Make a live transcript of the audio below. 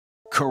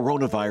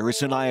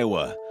Coronavirus in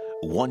Iowa.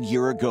 1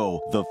 year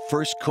ago, the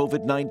first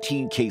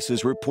COVID-19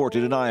 cases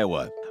reported in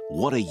Iowa.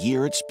 What a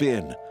year it's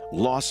been.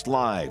 Lost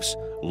lives,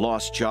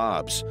 lost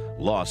jobs,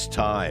 lost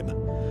time.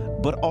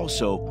 But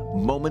also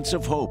moments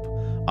of hope,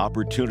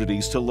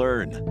 opportunities to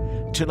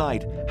learn.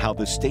 Tonight, how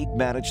the state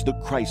managed the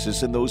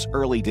crisis in those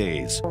early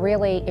days.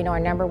 Really,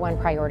 our number one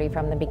priority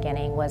from the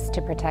beginning was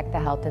to protect the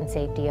health and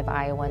safety of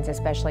Iowans,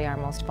 especially our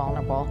most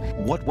vulnerable.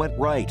 What went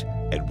right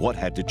and what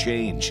had to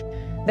change?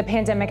 The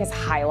pandemic is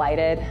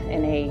highlighted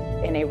in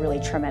a really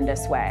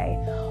tremendous way.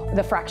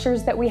 The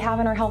fractures that we have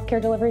in our healthcare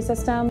delivery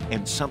system.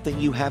 And something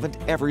you haven't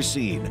ever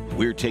seen.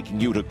 We're taking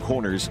you to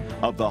corners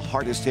of the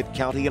hardest hit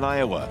county in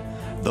Iowa,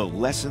 the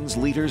lessons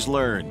leaders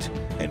learned,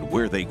 and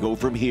where they go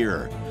from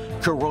here.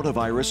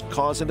 Coronavirus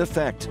Cause and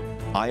Effect,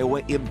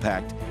 Iowa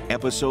Impact,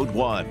 Episode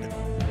 1.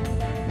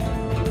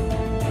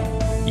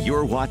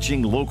 You're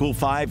watching Local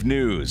 5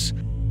 News.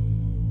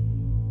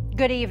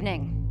 Good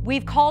evening.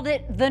 We've called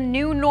it the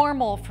new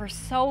normal for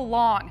so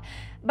long,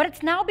 but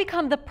it's now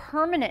become the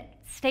permanent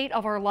state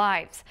of our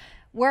lives.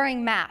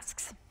 Wearing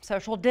masks,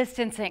 social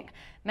distancing,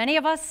 many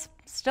of us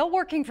still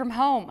working from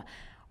home.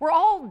 We're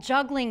all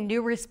juggling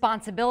new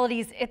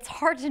responsibilities. It's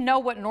hard to know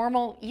what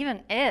normal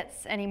even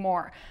is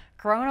anymore.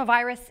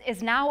 Coronavirus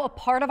is now a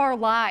part of our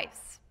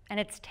lives, and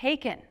it's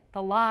taken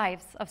the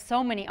lives of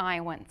so many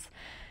Iowans.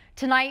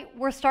 Tonight,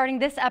 we're starting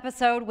this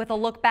episode with a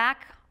look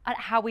back at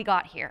how we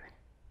got here.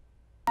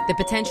 The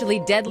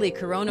potentially deadly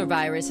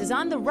coronavirus is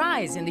on the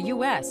rise in the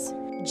U.S.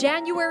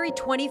 January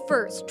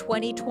 21st,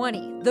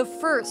 2020, the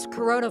first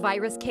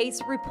coronavirus case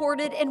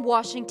reported in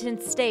Washington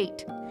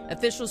state.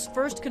 Officials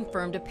first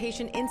confirmed a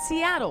patient in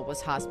Seattle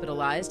was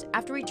hospitalized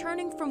after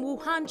returning from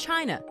Wuhan,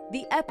 China,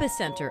 the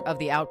epicenter of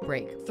the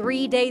outbreak.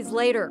 3 days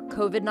later,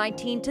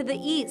 COVID-19 to the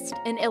east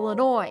in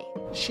Illinois.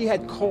 She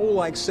had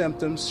cold-like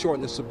symptoms,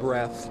 shortness of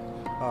breath,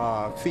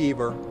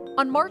 fever.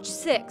 On March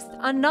 6th,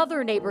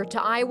 another neighbor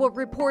to Iowa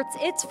reports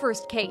its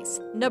first case.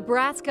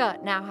 Nebraska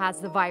now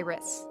has the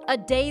virus. A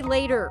day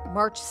later,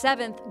 March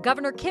 7th,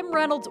 Governor Kim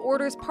Reynolds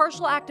orders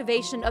partial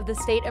activation of the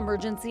State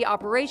Emergency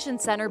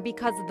Operations Center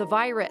because of the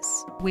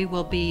virus. We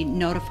will be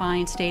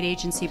notifying state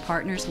agency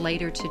partners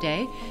later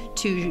today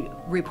to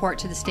report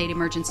to the State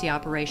Emergency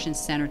Operations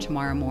Center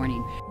tomorrow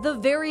morning. The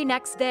very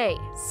next day,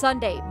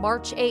 Sunday,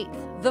 March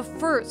 8th, the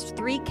first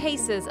 3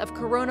 cases of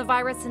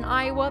coronavirus in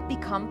Iowa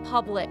become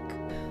public.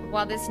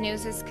 While this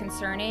news is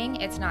concerning,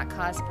 it's not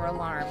cause for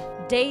alarm.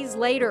 Days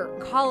later,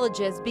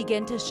 colleges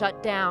begin to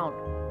shut down.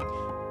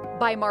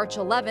 By March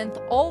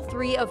 11th, all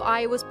 3 of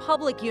Iowa's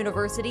public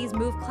universities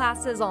move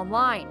classes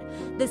online.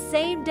 The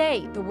same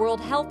day, the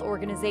World Health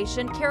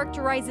Organization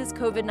characterizes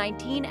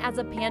COVID-19 as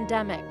a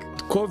pandemic.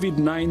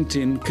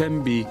 COVID-19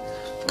 can be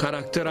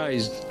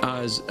characterized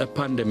as a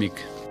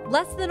pandemic.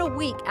 Less than a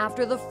week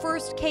after the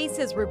first case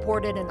is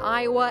reported in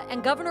Iowa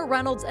and Governor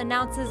Reynolds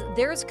announces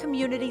there's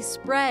community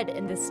spread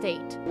in the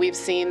state. We've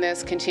seen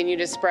this continue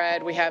to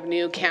spread. We have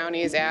new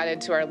counties added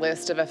to our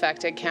list of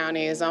affected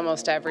counties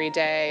almost every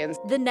day.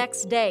 The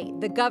next day,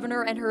 the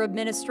governor and her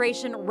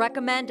administration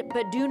recommend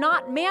but do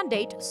not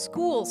mandate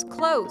schools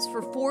close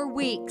for 4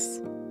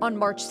 weeks. On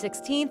March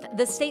 16th,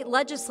 the state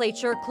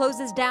legislature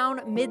closes down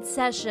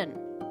mid-session.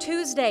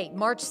 Tuesday,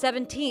 March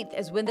 17th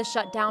is when the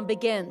shutdown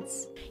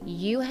begins.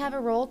 You have a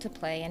role to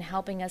play in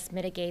helping us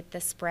mitigate the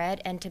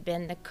spread and to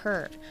bend the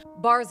curve.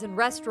 Bars and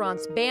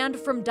restaurants banned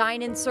from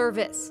dine-in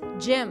service.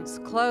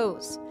 Gyms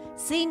close.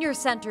 Senior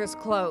centers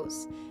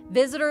close.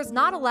 Visitors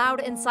not allowed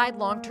inside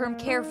long-term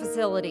care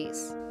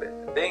facilities.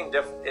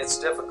 It's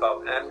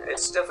difficult, and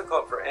it's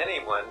difficult for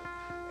anyone,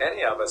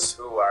 any of us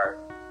who are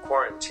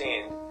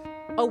quarantined.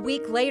 A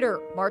week later,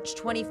 March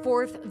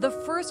 24th, the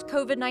first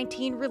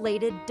COVID-19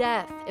 related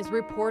death is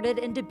reported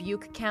in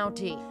Dubuque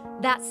County.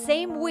 That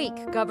same week,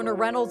 Governor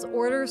Reynolds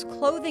orders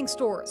clothing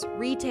stores,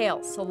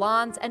 retail,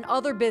 salons, and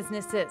other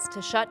businesses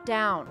to shut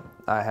down.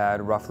 I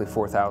had roughly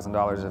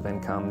 $4,000 of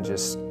income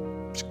just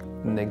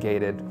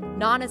negated.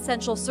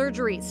 Non-essential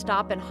surgeries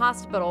stop in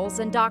hospitals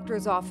and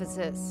doctors'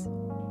 offices.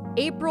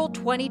 April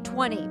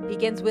 2020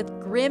 begins with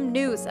grim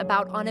news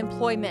about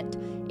unemployment.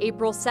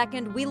 April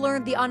 2nd, we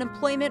learned the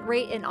unemployment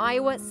rate in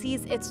Iowa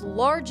sees its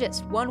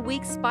largest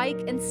one-week spike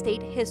in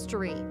state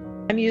history.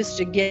 I'm used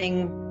to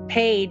getting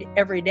paid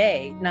every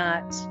day,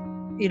 not,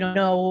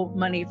 no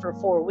money for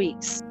 4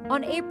 weeks.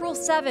 On April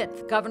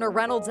 7th, Governor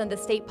Reynolds and the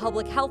state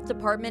public health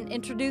department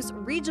introduce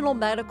regional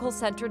medical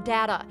center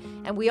data,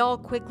 and we all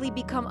quickly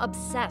become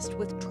obsessed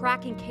with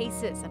tracking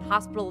cases and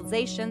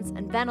hospitalizations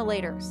and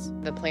ventilators.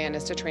 The plan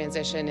is to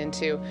transition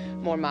into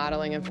more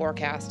modeling and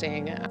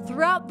forecasting.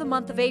 Throughout the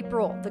month of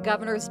April, the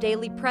governor's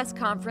daily press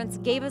conference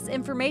gave us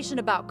information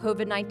about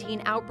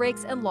COVID-19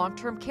 outbreaks in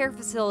long-term care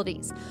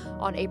facilities.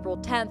 On April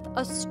 10th,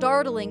 a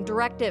startling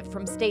directive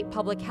from state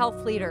public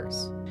health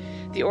leaders.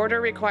 The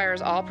order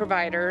requires all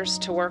providers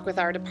to work with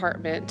our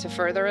department to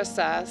further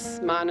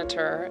assess,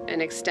 monitor,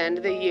 and extend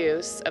the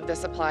use of the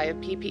supply of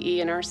PPE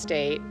in our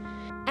state.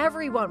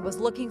 Everyone was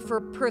looking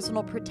for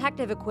personal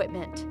protective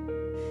equipment.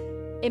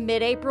 In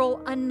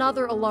mid-April,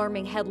 another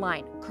alarming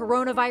headline: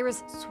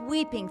 coronavirus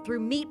sweeping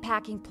through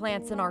meatpacking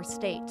plants in our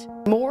state.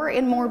 More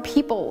and more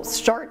people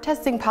start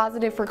testing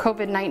positive for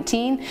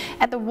COVID-19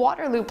 at the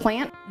Waterloo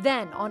plant.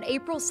 Then, on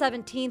April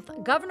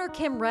 17th, Governor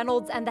Kim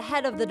Reynolds and the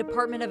head of the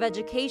Department of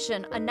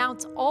Education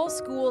announced all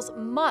schools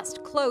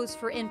must close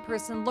for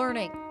in-person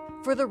learning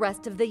for the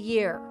rest of the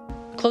year.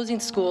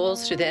 Closing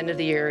schools through the end of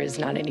the year is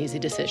not an easy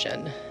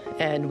decision,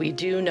 and we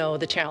do know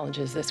the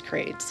challenges this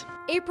creates.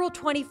 April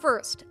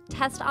 21st,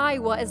 Test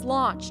Iowa is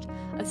launched,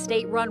 a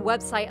state-run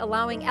website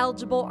allowing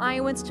eligible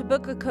Iowans to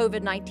book a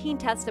COVID-19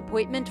 test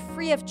appointment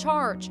free of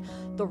charge.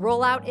 The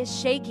rollout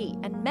is shaky,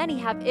 and many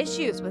have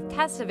issues with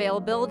test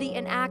availability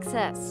and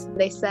access.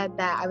 They said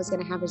that I was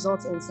going to have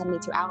results in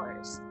 72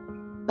 hours,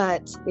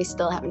 but we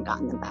still haven't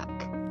gotten them back.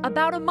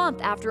 About a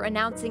month after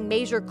announcing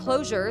major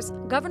closures,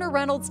 Governor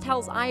Reynolds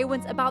tells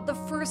Iowans about the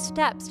first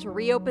steps to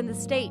reopen the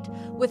state,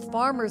 with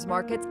farmers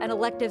markets and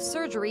elective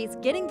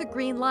surgeries getting the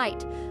green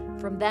light.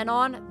 From then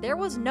on, there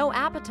was no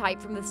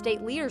appetite from the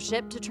state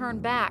leadership to turn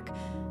back.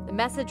 The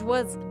message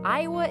was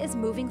Iowa is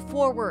moving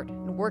forward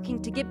and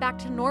working to get back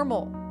to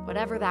normal,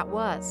 whatever that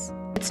was.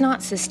 It's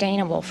not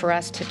sustainable for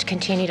us to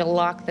continue to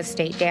lock the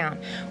state down.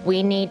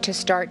 We need to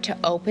start to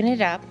open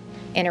it up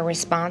in a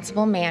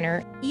responsible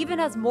manner. Even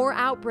as more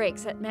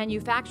outbreaks at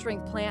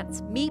manufacturing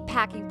plants,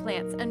 meatpacking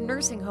plants, and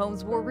nursing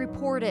homes were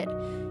reported.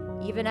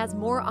 Even as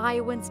more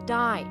Iowans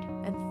died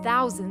and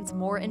thousands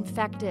more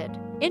infected.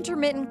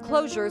 Intermittent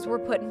closures were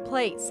put in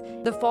place.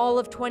 The fall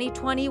of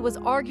 2020 was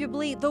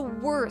arguably the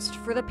worst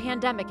for the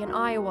pandemic in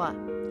Iowa.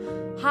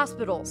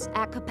 Hospitals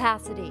at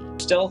capacity.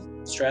 Still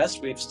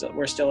stressed.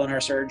 We're still in our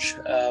surge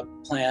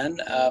plan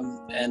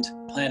and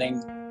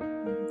planning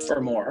for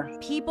more.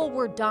 People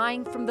were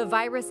dying from the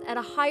virus at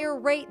a higher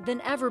rate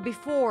than ever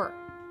before.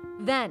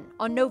 Then,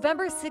 on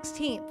November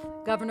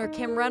 16th, Governor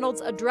Kim Reynolds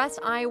addressed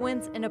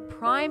Iowans in a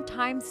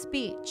prime-time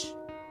speech.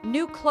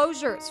 New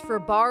closures for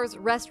bars,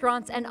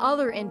 restaurants, and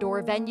other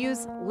indoor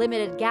venues,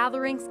 limited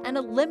gatherings, and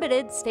a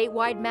limited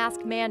statewide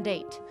mask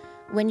mandate.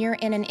 When you're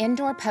in an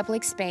indoor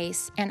public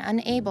space and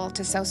unable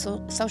to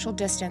social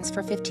distance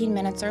for 15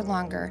 minutes or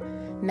longer,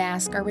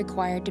 masks are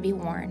required to be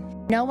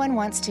worn. No one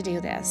wants to do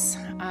this.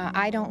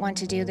 I don't want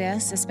to do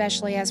this,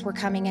 especially as we're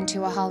coming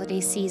into a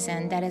holiday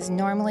season that is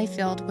normally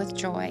filled with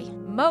joy.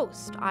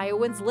 Most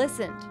Iowans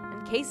listened,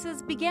 and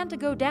cases began to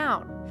go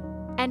down.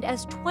 And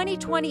as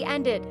 2020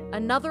 ended,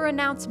 another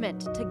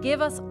announcement to give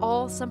us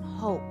all some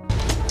hope.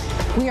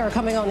 We are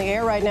coming on the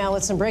air right now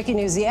with some breaking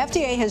news. The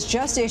FDA has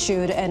just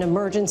issued an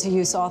emergency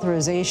use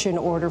authorization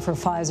order for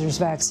Pfizer's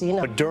vaccine.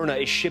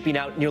 Moderna is shipping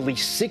out nearly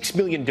 6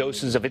 million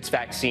doses of its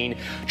vaccine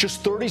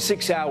just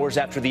 36 hours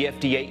after the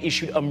FDA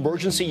issued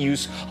emergency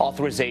use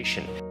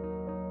authorization.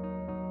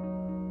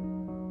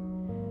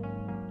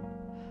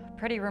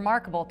 Pretty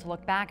remarkable to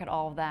look back at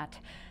all of that.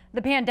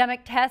 The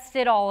pandemic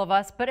tested all of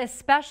us, but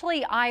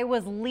especially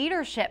Iowa's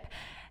leadership.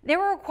 They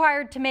were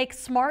required to make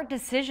smart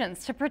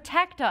decisions to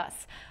protect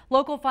us.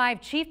 Local 5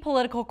 Chief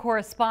Political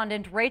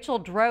Correspondent Rachel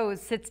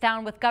Droz sits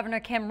down with Governor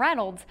Kim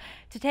Reynolds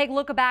to take a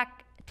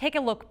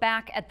look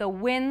back at the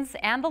wins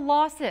and the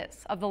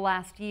losses of the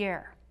last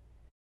year.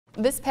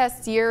 This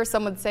past year,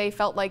 some would say,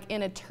 felt like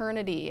an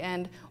eternity,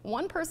 and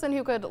one person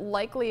who could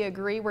likely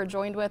agree we're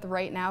joined with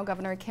right now,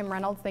 Governor Kim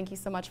Reynolds. Thank you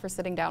so much for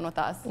sitting down with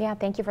us. Yeah,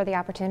 thank you for the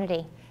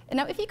opportunity. And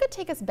now, if you could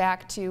take us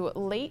back to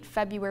late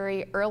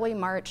February, early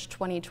March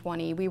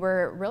 2020, we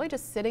were really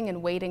just sitting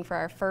and waiting for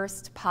our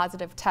first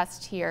positive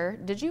test here.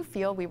 Did you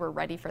feel we were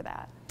ready for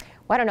that?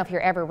 Well, I don't know if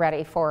you're ever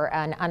ready for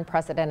an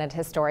unprecedented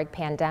historic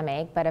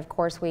pandemic, but of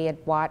course we had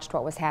watched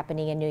what was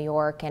happening in New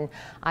York, and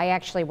I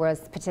actually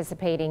was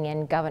participating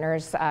in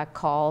governor's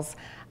calls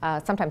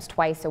sometimes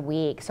twice a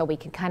week, so we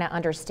could kind of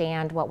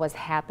understand what was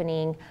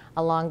happening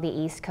along the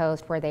East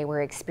Coast where they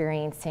were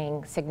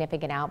experiencing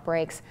significant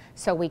outbreaks,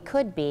 so we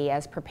could be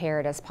as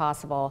prepared as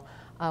possible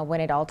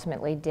when it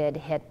ultimately did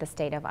hit the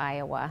state of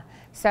Iowa.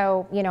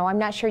 So, you know, I'm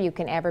not sure you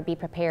can ever be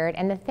prepared.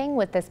 And the thing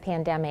with this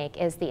pandemic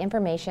is the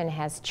information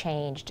has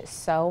changed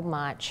so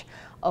much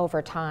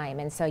over time.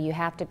 And so you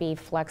have to be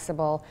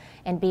flexible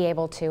and be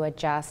able to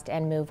adjust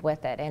and move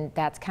with it. And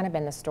that's kind of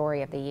been the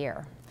story of the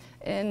year.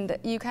 And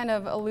you kind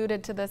of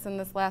alluded to this in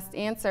this last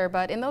answer,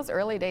 but in those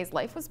early days,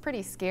 life was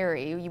pretty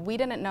scary. We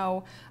didn't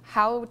know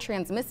how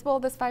transmissible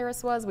this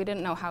virus was. We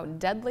didn't know how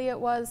deadly it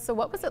was. So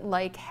what was it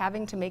like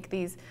having to make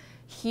these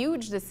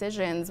huge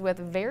decisions with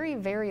very,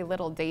 very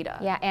little data?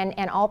 Yeah,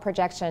 and all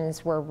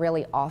projections were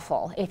really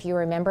awful. If you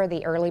remember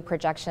the early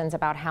projections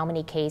about how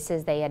many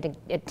cases they had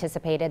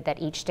anticipated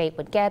that each state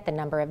would get, the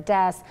number of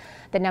deaths,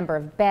 the number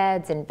of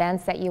beds and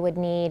vents that you would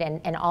need,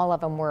 and all of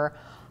them were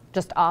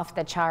just off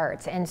the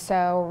charts. And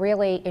so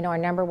really, you know, our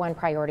number one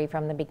priority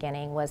from the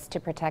beginning was to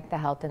protect the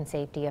health and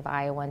safety of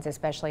Iowans,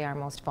 especially our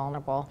most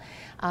vulnerable,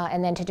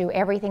 and then to do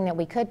everything that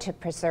we could to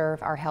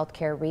preserve our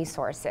healthcare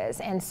resources.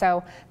 And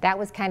so that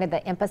was kind of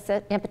the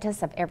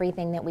impetus of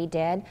everything that we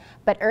did.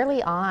 But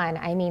early on,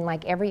 I mean,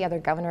 like every other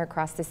governor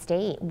across the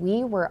state,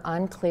 we were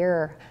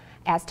unclear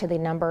as to the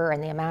number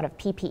and the amount of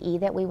PPE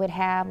that we would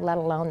have, let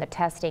alone the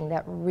testing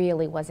that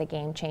really was a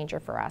game changer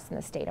for us in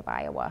the state of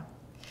Iowa.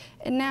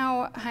 And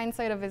now,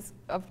 hindsight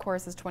of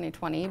course is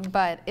 2020,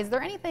 but is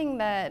there anything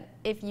that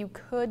if you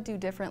could do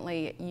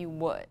differently, you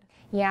would?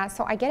 Yeah,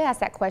 so I get asked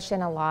that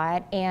question a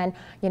lot, and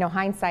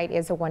hindsight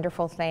is a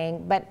wonderful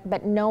thing,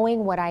 but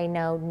knowing what I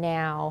know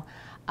now,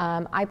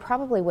 I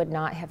probably would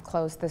not have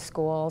closed the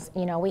schools.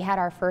 We had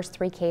our first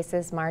 3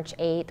 cases March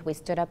 8th. We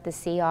stood up the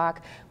SEOC.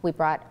 We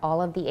brought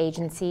all of the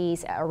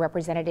agencies,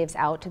 representatives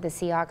out to the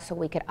SEOC so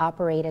we could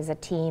operate as a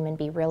team and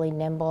be really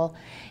nimble.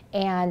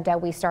 And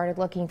we started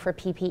looking for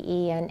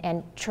PPE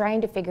and trying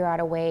to figure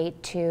out a way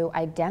to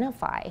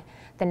identify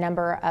the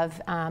number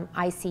of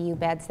ICU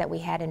beds that we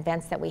had and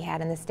vents that we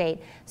had in the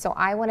state. So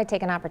I want to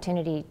take an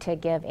opportunity to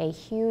give a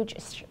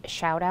huge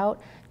shout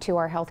out to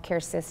our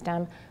healthcare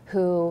system,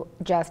 who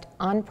just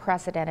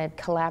unprecedented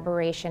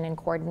collaboration and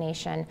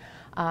coordination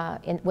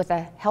with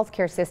a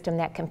healthcare system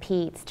that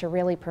competes to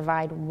really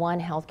provide one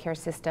healthcare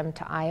system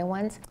to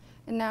Iowans.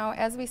 And now,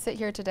 as we sit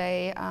here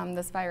today,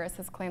 this virus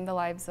has claimed the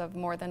lives of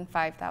more than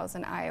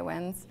 5,000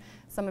 Iowans.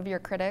 Some of your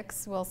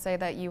critics will say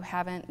that you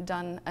haven't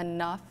done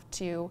enough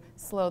to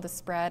slow the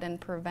spread and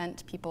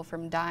prevent people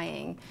from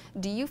dying.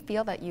 Do you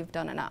feel that you've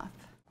done enough?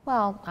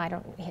 Well,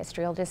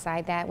 history will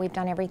decide that. We've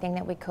done everything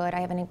that we could. I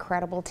have an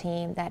incredible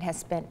team that has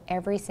spent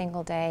every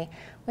single day.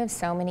 We have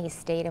so many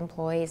state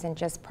employees and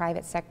just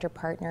private sector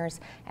partners,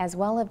 as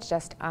well as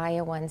just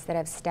Iowans that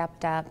have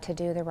stepped up to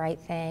do the right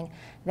thing,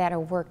 that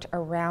have worked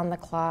around the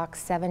clock,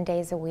 7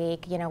 days a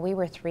week. We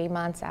were 3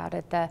 months out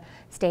at the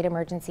State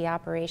Emergency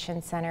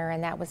Operations Center,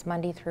 and that was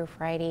Monday through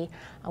Friday.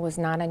 It was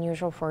not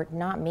unusual for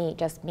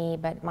just me,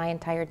 but my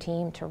entire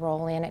team to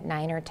roll in at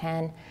 9 or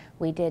 10.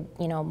 We did,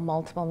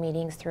 multiple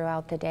meetings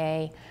throughout the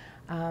day.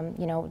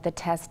 The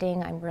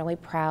testing, I'm really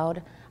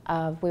proud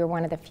of. We were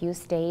one of the few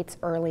states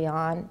early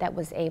on that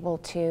was able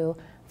to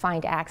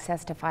find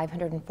access to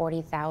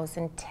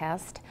 540,000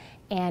 tests,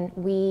 and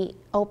we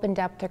opened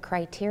up the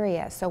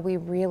criteria. So we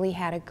really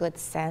had a good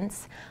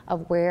sense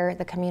of where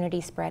the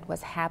community spread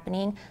was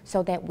happening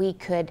so that we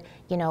could,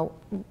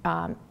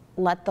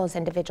 let those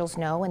individuals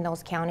know in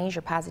those counties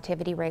your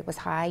positivity rate was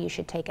high, you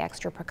should take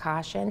extra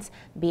precautions,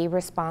 be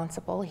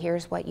responsible,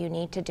 here's what you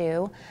need to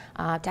do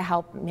to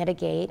help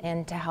mitigate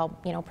and to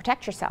help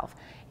protect yourself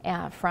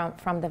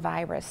from the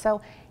virus.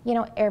 So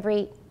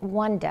every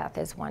one death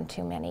is one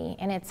too many,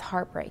 and it's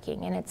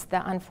heartbreaking, and it's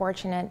the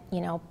unfortunate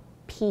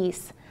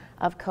piece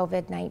of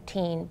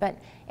COVID-19, but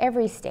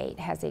every state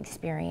has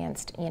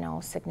experienced,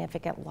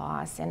 significant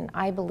loss, and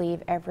I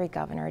believe every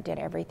governor did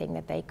everything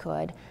that they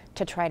could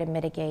to try to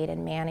mitigate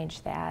and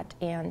manage that,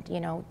 and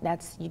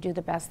you do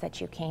the best that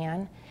you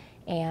can,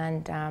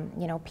 and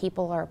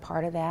people are a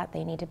part of that.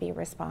 They need to be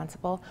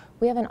responsible.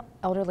 We have an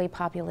elderly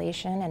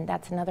population, and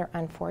that's another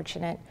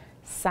unfortunate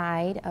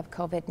side of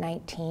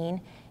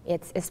COVID-19.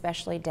 It's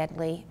especially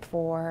deadly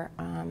for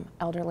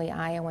elderly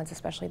Iowans,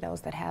 especially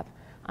those that have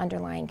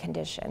underlying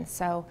conditions.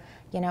 So,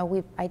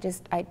 I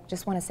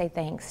just want to say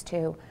thanks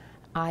to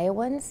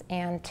Iowans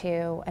and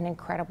to an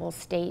incredible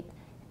state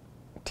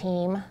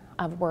team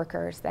of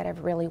workers that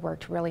have really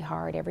worked really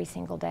hard every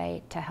single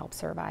day to help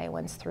serve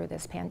Iowans through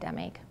this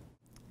pandemic.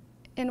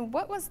 And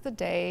what was the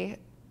day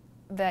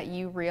that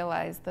you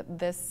realized that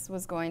this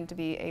was going to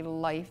be a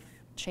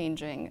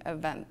life-changing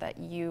event that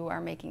you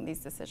are making these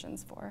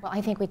decisions for? Well,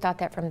 I think we thought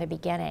that from the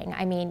beginning.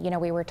 I mean,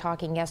 we were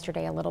talking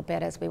yesterday a little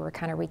bit as we were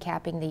kind of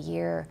recapping the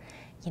year.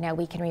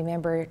 We can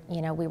remember,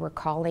 we were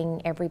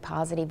calling every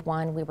positive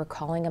one. We were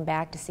calling them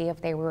back to see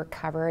if they were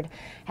recovered.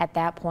 At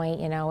that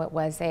point, it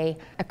was a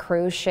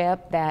cruise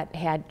ship that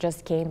had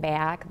just came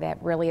back.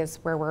 That really is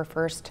where our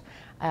first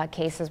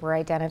cases were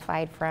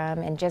identified from,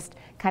 and just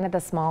kind of the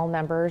small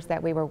numbers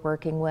that we were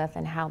working with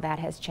and how that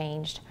has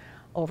changed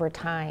over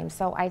time.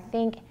 So I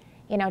think,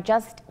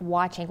 just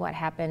watching what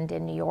happened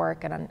in New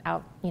York and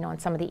in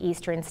some of the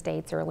eastern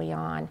states early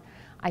on,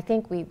 I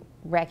think we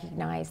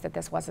recognized that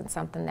this wasn't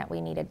something that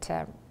we needed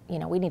to,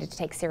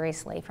 take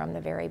seriously from the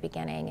very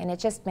beginning. And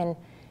it's just been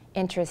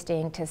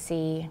interesting to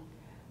see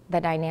the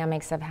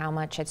dynamics of how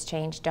much it's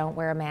changed. Don't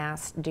wear a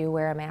mask, do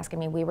wear a mask. I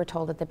mean, we were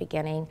told at the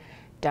beginning,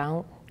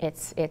 don't.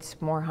 It's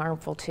more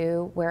harmful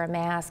to wear a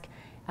mask.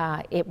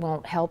 It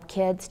won't help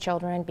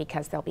children,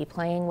 because they'll be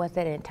playing with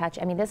it and touch.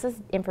 I mean, this is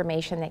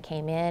information that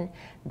came in,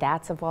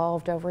 that's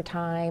evolved over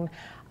time.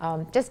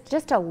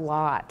 Just a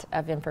lot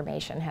of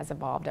information has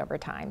evolved over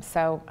time.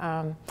 So,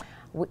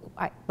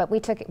 but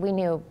we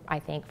knew, I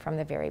think, from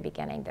the very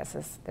beginning, this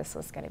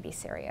was going to be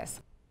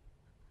serious.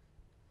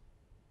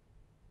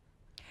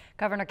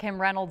 Governor Kim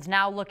Reynolds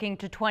now looking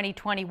to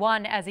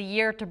 2021 as a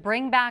year to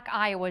bring back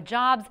Iowa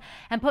jobs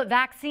and put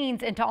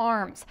vaccines into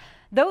arms.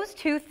 Those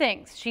two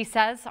things, she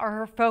says, are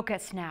her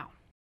focus now.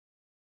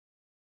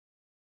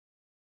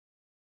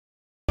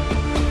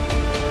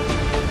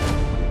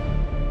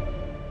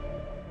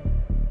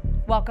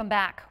 Welcome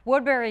back.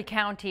 Woodbury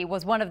County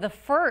was one of the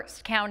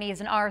first counties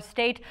in our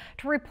state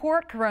to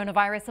report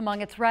coronavirus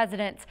among its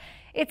residents.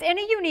 It's in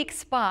a unique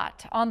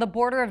spot on the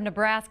border of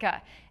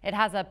Nebraska. It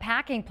has a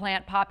packing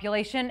plant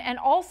population and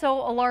also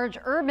a large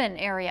urban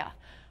area.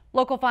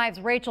 Local 5's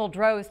Rachel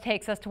Droz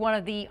takes us to one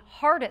of the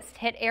hardest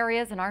hit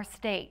areas in our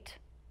state.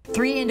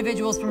 3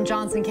 individuals from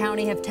Johnson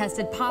County have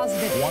tested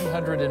positive.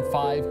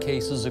 105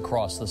 cases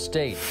across the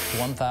state,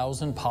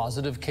 1,000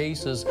 positive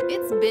cases.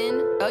 It's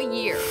been a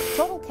year.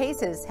 Total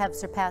cases have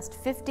surpassed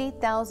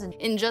 50,000.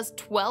 In just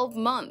 12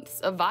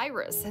 months, a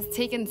virus has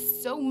taken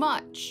so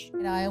much.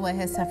 Iowa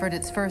has suffered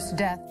its first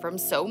death from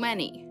so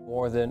many.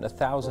 More than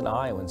 1,000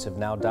 Iowans have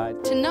now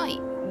died.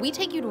 Tonight, we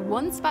take you to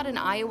one spot in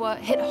Iowa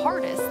hit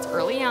hardest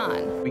early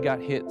on. We got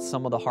hit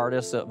some of the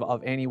hardest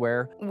of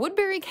anywhere.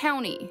 Woodbury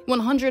County,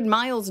 100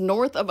 miles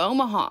north of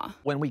Omaha.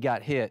 When we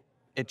got hit,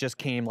 it just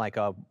came like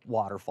a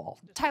waterfall.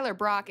 Tyler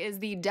Brock is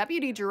the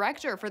deputy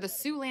director for the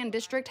Siouxland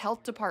District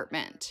Health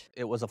Department.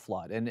 It was a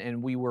flood,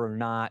 and we were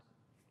not,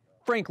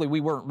 frankly, we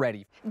weren't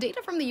ready.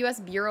 Data from the U.S.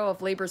 Bureau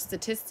of Labor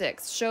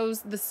Statistics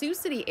shows the Sioux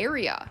City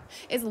area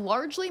is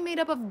largely made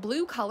up of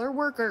blue-collar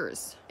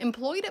workers,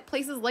 employed at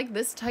places like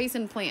this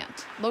Tyson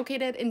plant,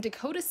 located in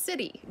Dakota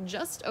City,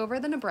 just over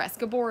the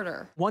Nebraska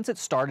border. Once it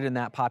started in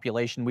that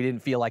population, we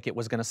didn't feel like it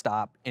was going to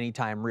stop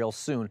anytime real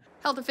soon.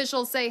 Health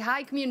officials say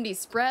high community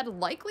spread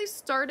likely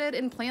started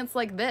in plants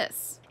like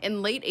this.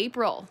 In late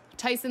April,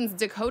 Tyson's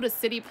Dakota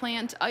City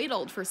plant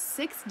idled for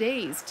 6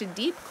 days to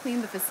deep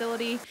clean the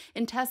facility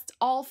and test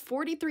all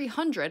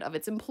 4,300 of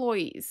its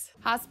employees.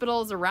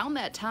 Hospitals around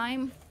that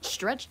time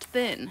stretched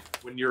thin.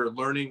 When you're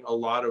learning a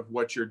lot of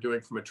what you're doing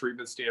from a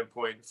treatment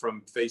standpoint,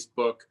 from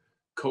Facebook,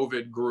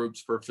 COVID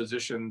groups for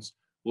physicians,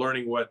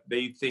 learning what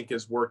they think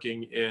is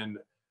working in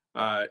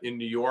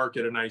New York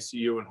at an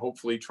ICU and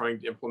hopefully trying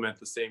to implement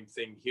the same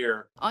thing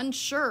here.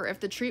 Unsure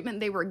if the treatment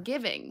they were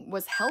giving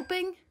was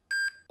helping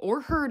or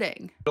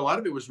hurting. A lot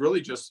of it was really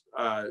just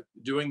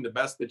doing the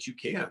best that you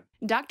can.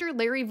 Dr.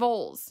 Larry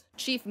Voles,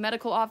 chief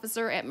medical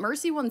officer at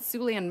Mercy One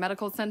Siouxland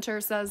Medical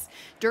Center, says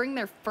during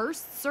their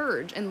first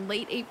surge in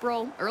late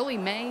April, early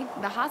May,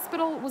 the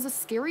hospital was a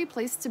scary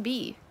place to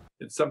be.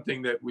 It's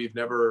something that we've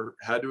never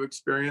had to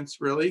experience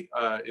really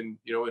in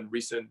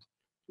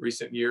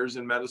recent years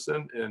in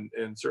medicine,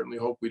 and certainly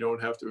hope we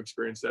don't have to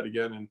experience that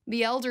again. And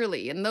the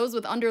elderly and those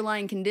with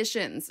underlying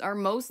conditions are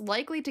most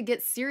likely to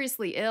get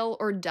seriously ill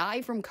or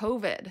die from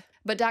COVID.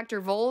 But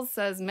Dr. Voles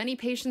says many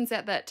patients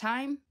at that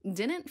time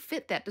didn't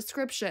fit that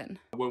description.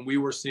 When we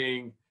were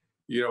seeing,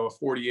 a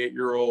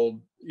 48-year-old,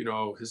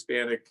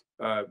 Hispanic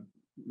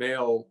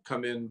male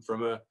come in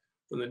from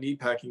the meat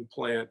packing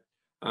plant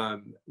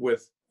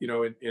with,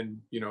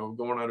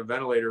 going on a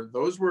ventilator,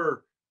 those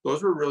were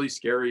really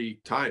scary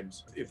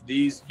times. If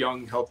these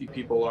young, healthy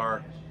people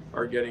are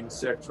getting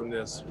sick from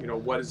this,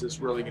 what is this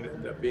really going to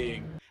end up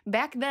being?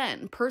 Back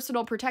then,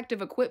 personal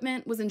protective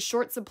equipment was in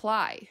short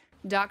supply.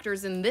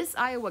 Doctors in this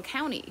Iowa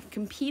county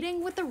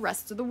competing with the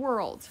rest of the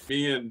world.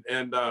 Me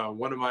and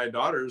one of my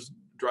daughters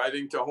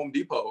driving to Home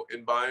Depot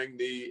and buying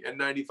the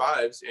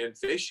N95s and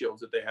face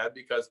shields that they had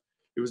because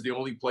it was the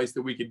only place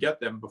that we could get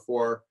them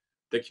before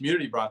the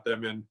community brought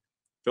them in,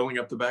 filling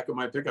up the back of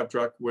my pickup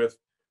truck with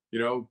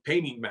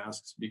painting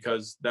masks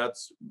because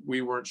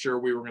we weren't sure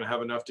we were going to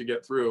have enough to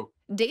get through.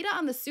 Data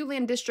on the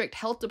Siouxland District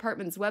Health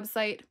Department's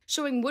website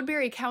showing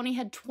Woodbury County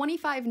had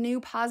 25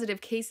 new positive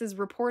cases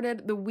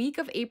reported the week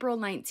of April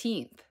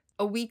 19th.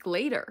 A week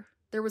later,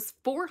 there was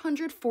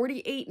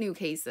 448 new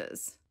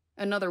cases.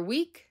 Another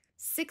week,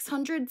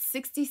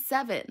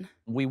 667.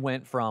 We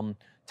went from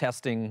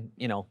testing,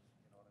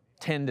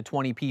 10 to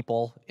 20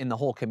 people in the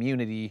whole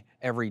community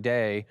every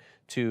day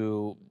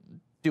to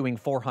doing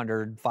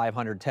 400,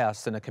 500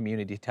 tests in a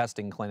community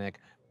testing clinic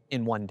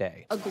in one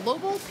day. A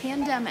global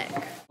pandemic.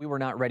 We were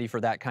not ready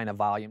for that kind of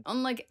volume.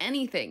 Unlike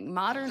anything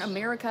modern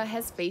America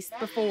has faced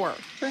before.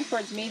 Turn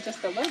towards me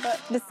just a little bit.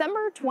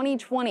 December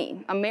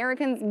 2020,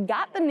 Americans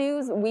got the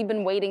news we've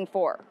been waiting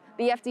for.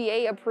 The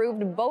FDA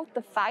approved both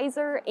the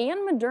Pfizer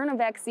and Moderna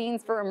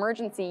vaccines for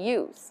emergency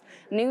use.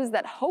 News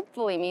that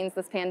hopefully means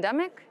this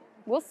pandemic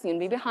will soon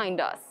be behind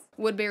us.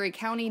 Woodbury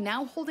County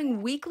now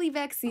holding weekly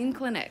vaccine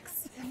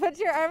clinics. Put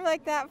your arm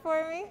like that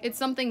for me. It's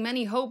something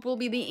many hope will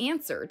be the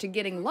answer to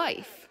getting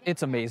life.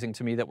 It's amazing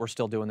to me that we're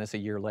still doing this a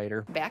year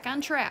later. Back on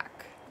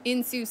track.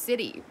 In Sioux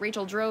City,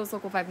 Rachel Droz,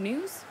 Local 5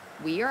 News,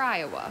 We Are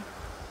Iowa.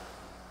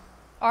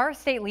 Our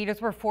state leaders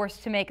were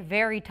forced to make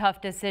very tough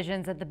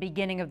decisions at the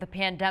beginning of the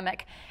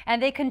pandemic,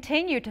 and they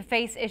continue to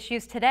face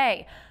issues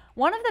today.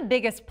 One of the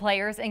biggest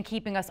players in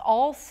keeping us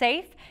all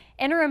safe,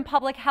 Interim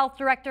Public Health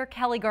Director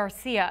Kelly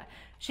Garcia.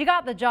 She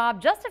got the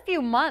job just a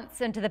few months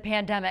into the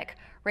pandemic.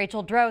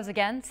 Rachel Droz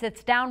again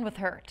sits down with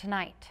her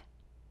tonight.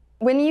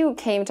 When you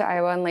came to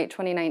Iowa in late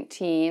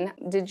 2019,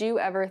 did you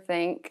ever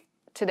think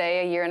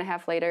today, a year and a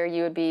half later,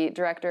 you would be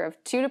director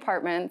of 2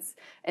 departments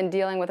and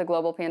dealing with a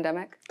global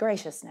pandemic?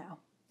 Gracious, no.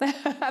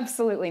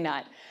 Absolutely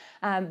not.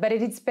 But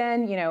it's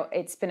been,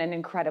 it's been an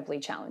incredibly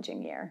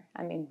challenging year.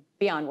 I mean,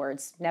 beyond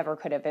words, never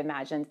could have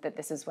imagined that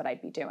this is what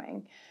I'd be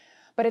doing.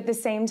 But at the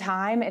same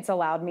time, it's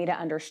allowed me to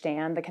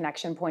understand the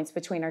connection points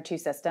between our two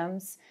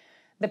systems.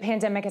 The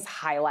pandemic has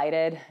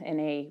highlighted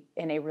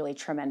in a really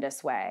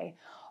tremendous way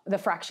the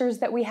fractures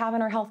that we have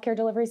in our healthcare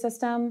delivery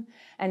system.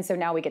 And so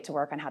now we get to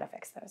work on how to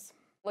fix those.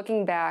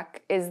 Looking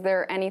back, is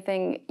there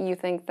anything you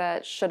think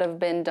that should have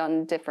been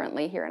done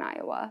differently here in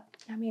Iowa?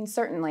 I mean,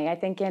 certainly. I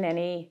think in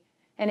any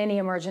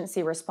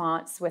emergency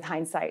response, with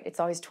hindsight, it's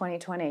always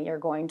 20/20. You're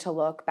going to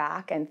look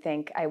back and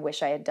think, I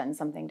wish I had done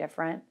something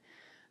different.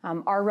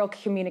 Our real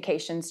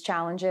communications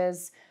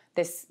challenges,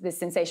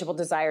 this insatiable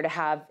desire to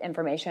have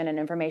information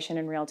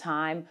in real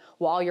time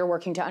while you're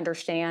working to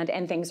understand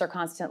and things are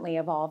constantly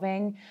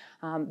evolving,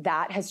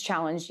 that has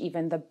challenged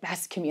even the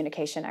best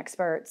communication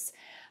experts.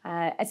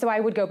 And so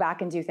I would go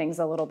back and do things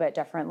a little bit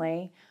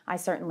differently. I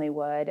certainly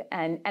would.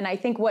 And I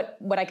think what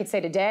I could say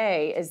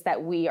today is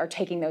that we are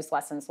taking those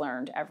lessons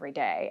learned every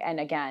day. And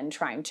again,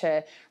 trying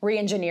to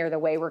re-engineer the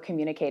way we're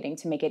communicating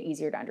to make it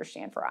easier to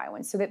understand for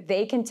Iowans so that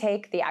they can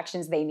take the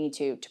actions they need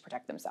to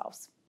protect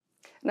themselves.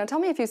 Now tell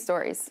me a few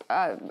stories,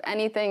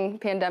 anything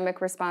pandemic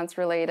response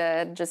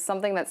related, just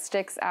something that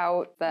sticks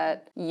out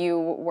that you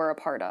were a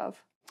part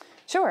of.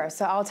 Sure,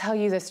 so I'll tell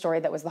you the story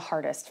that was the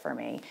hardest for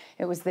me.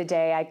 It was the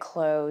day I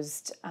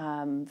closed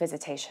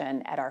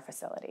visitation at our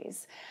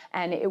facilities.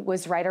 And it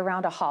was right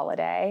around a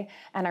holiday.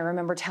 And I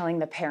remember telling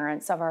the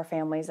parents of our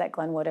families at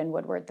Glenwood and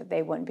Woodward that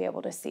they wouldn't be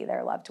able to see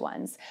their loved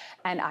ones.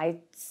 And I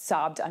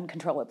sobbed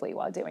uncontrollably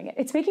while doing it.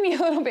 It's making me a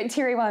little bit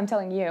teary while I'm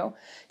telling you.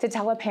 To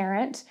tell a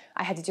parent,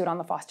 I had to do it on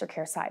the foster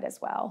care side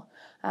as well.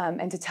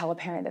 And to tell a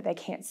parent that they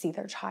can't see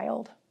their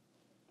child,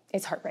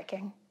 it's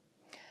heartbreaking.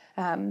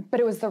 But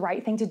it was the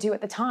right thing to do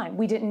at the time.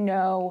 We didn't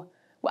know.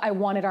 I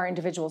wanted our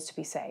individuals to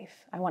be safe.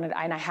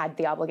 And I had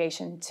the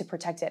obligation to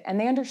protect it. And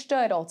they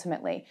understood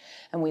ultimately.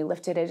 And we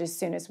lifted it as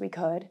soon as we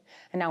could.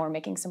 And now we're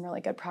making some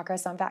really good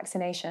progress on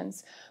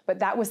vaccinations. But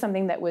that was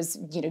something that was,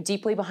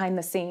 deeply behind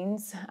the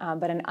scenes,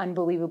 but an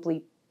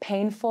unbelievably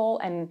painful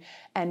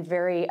and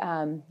very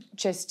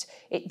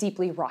it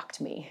deeply rocked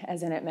me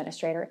as an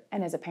administrator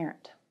and as a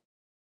parent.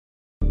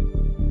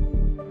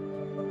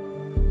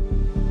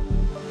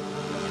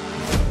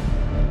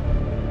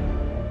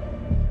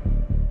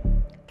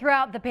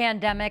 Throughout the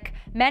pandemic,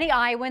 many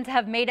Iowans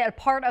have made it a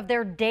part of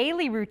their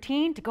daily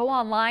routine to go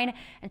online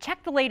and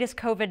check the latest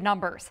COVID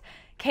numbers.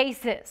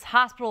 Cases,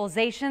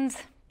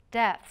 hospitalizations,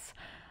 deaths.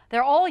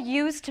 They're all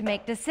used to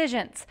make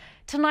decisions.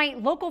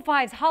 Tonight, Local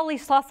 5's Holly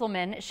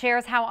Schlusselman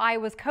shares how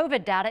Iowa's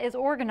COVID data is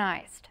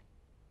organized.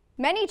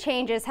 Many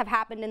changes have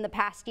happened in the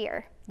past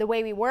year. The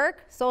way we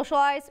work,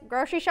 socialize,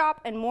 grocery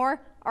shop, and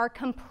more are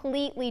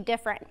completely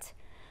different.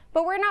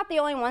 But we're not the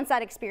only ones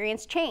that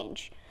experience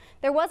change.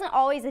 There wasn't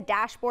always a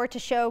dashboard to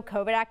show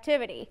COVID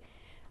activity.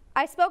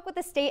 I spoke with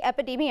a state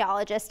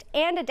epidemiologist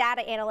and a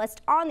data analyst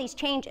on these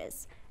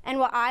changes and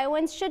what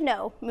Iowans should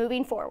know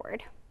moving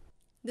forward.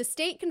 The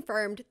state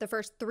confirmed the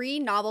first 3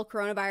 novel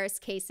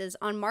coronavirus cases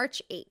on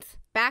March 8th.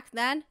 Back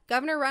then,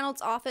 Governor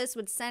Reynolds' office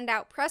would send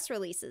out press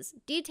releases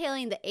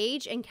detailing the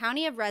age and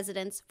county of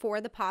residence for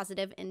the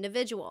positive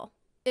individual.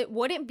 It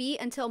wouldn't be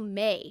until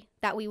May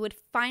that we would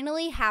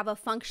finally have a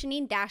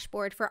functioning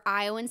dashboard for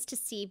Iowans to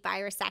see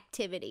virus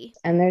activity.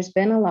 And there's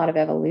been a lot of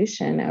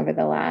evolution over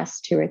the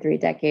last 2 or 3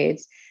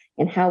 decades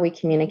in how we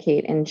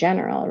communicate in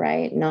general,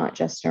 right? Not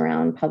just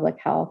around public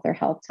health or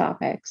health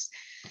topics.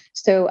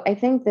 So I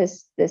think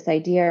this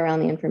idea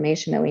around the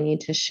information that we need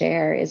to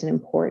share is an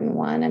important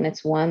one. And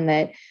it's one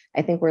that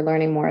I think we're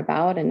learning more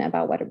about and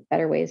about what are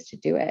better ways to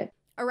do it.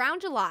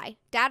 Around July,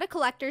 data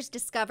collectors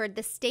discovered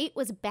the state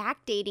was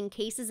backdating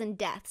cases and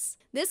deaths.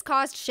 This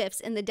caused shifts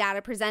in the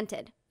data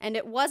presented, and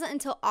it wasn't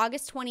until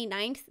August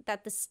 29th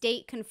that the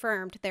state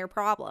confirmed their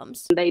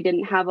problems. They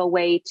didn't have a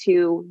way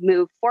to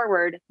move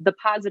forward the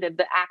positive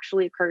that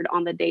actually occurred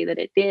on the day that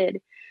it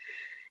did.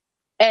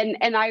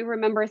 And I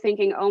remember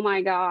thinking, oh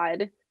my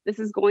God, this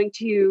is going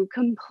to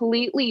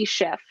completely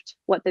shift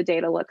what the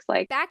data looks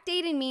like.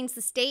 Backdating means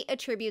the state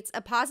attributes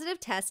a positive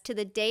test to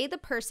the day the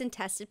person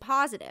tested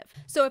positive.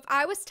 So if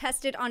I was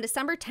tested on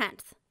December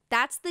 10th,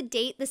 that's the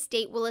date the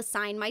state will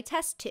assign my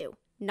test to,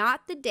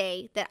 not the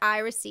day that I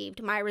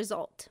received my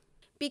result.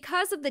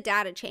 Because of the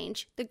data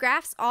change, the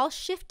graphs all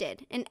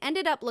shifted and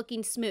ended up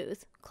looking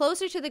smooth,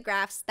 closer to the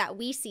graphs that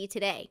we see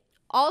today.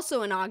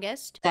 Also in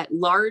August, that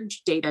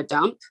large data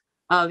dump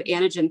of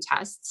antigen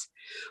tests,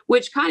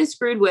 which kind of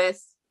screwed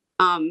with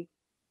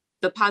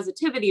the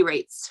positivity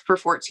rates for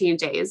 14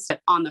 days.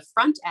 But on the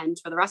front end,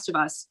 for the rest of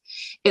us,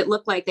 it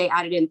looked like they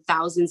added in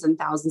thousands and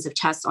thousands of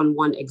tests on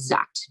one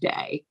exact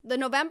day. The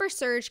November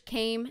surge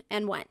came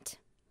and went.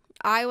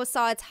 Iowa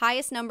saw its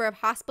highest number of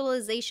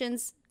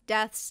hospitalizations,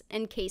 deaths,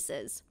 and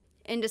cases.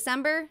 In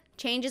December,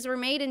 changes were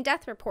made in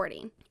death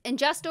reporting. And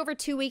just over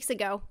 2 weeks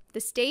ago,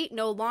 the state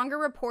no longer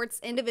reports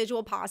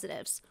individual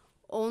positives,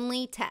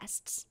 only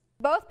tests.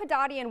 Both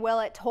Pedotti and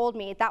Willett told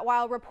me that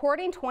while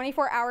reporting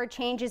 24-hour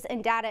changes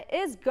in data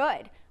is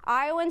good,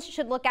 Iowans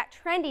should look at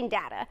trending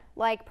data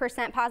like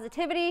percent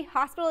positivity,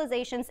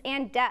 hospitalizations,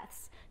 and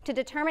deaths to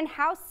determine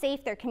how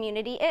safe their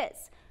community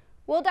is.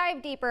 We'll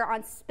dive deeper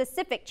on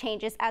specific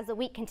changes as the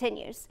week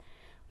continues.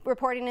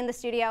 Reporting in the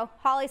studio,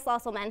 Holly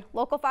Slosselman,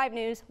 Local 5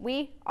 News,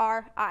 we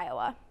are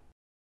Iowa.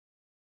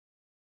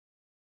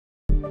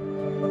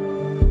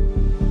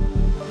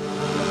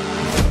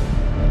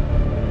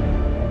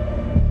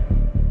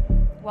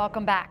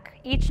 Welcome back.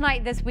 Each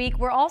night this week,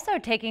 we're also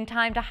taking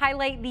time to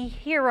highlight the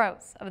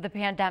heroes of the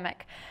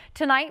pandemic.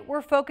 Tonight,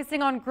 we're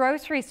focusing on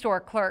grocery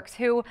store clerks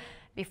who,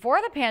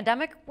 before the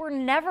pandemic, were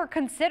never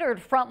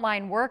considered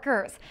frontline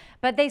workers,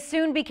 but they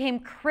soon became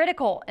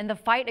critical in the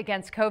fight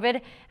against COVID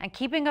and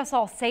keeping us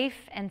all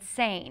safe and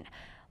sane.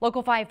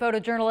 Local 5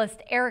 photojournalist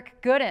Eric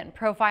Gooden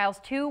profiles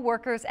 2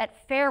 workers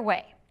at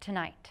Fairway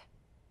tonight.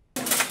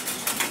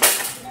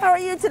 How are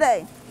you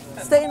today?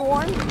 Staying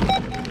warm?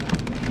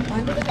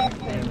 Under the deck,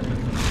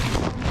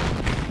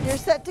 You're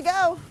set to go.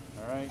 All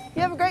right.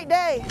 You have a great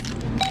day.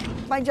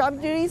 My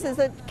job duties is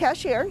a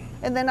cashier,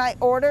 and then I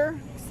order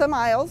some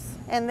aisles,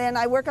 and then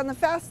I work on the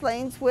fast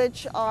lanes,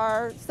 which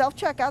are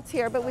self-checkouts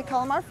here, but we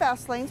call them our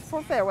fast lanes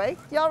for Fairway.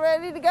 Y'all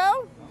ready to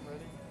go?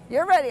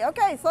 You're ready.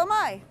 Okay, so am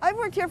I. I've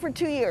worked here for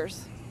 2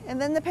 years,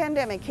 and then the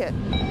pandemic hit.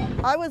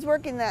 I was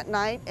working that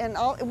night, and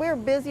we were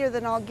busier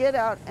than all get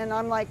out, and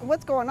I'm like,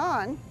 what's going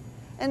on?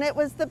 And it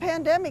was the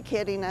pandemic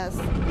hitting us.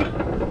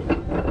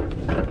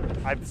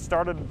 I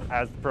started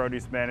as the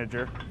produce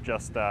manager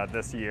just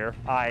this year.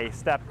 I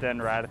stepped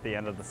in right at the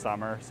end of the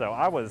summer, so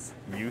I was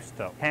used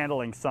to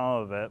handling some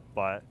of it,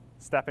 but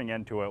stepping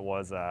into it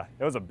was a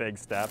big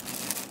step.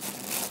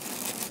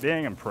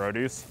 Being in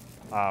produce,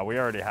 we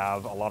already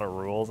have a lot of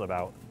rules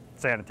about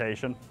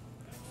sanitation,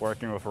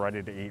 working with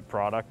ready-to-eat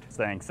product,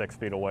 staying 6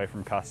 feet away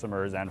from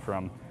customers and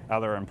from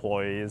other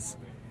employees,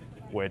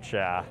 which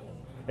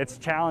it's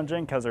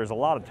challenging because there's a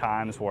lot of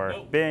times where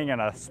being in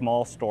a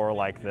small store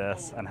like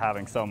this and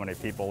having so many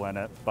people in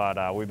it,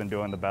 but we've been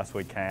doing the best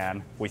we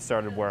can. We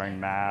started wearing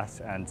masks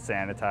and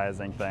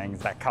sanitizing things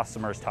that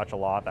customers touch a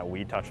lot, that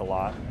we touch a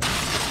lot.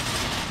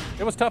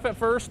 It was tough at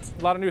first.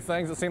 A lot of new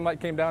things that seemed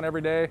like came down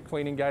every day,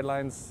 cleaning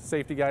guidelines,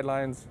 safety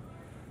guidelines,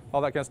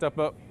 all that kind of stuff,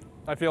 but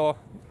I feel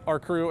our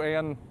crew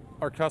and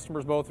our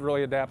customers both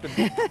really adapted.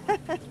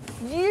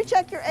 You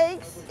check your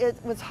eggs. It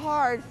was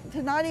hard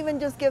to not even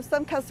just give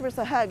some customers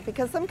a hug,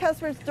 because some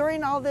customers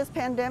during all this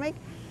pandemic,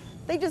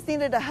 they just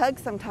needed a hug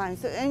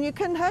sometimes, and you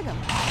couldn't hug them.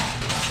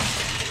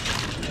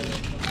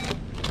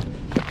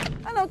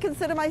 I don't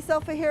consider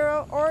myself a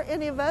hero, or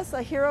any of us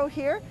a hero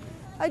here.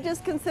 I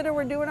just consider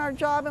we're doing our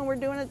job and we're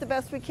doing it the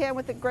best we can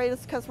with the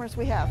greatest customers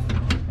we have.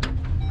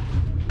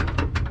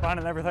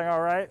 Finding everything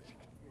all right?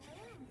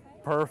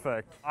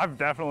 Perfect. I've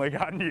definitely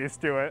gotten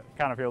used to it.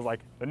 Kind of feels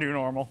like the new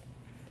normal,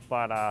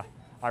 but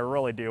I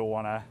really do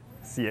want to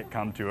see it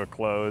come to a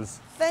close.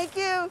 Thank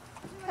you.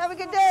 Have a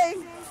good day.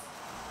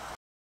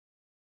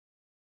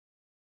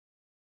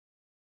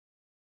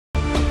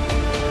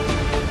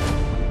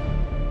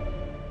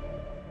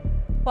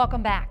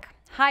 Welcome back.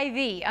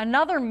 Hy-vee,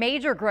 another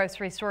major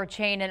grocery store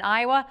chain in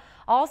Iowa,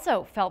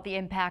 also felt the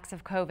impacts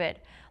of COVID.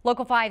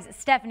 Local 5's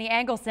Stephanie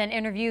Engelson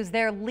interviews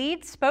their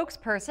lead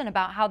spokesperson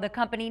about how the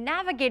company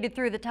navigated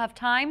through the tough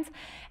times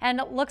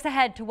and looks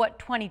ahead to what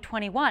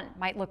 2021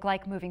 might look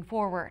like moving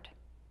forward.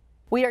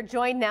 We are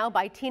joined now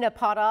by Tina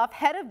Potoff,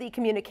 head of the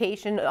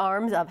communication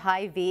arms of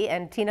Hy-vee.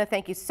 And Tina,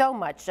 thank you so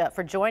much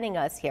for joining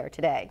us here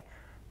today.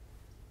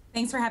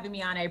 Thanks for having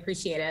me on. I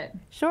appreciate it.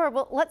 Sure.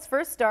 Well, let's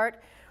first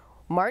start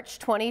March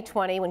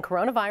 2020, when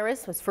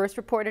coronavirus was first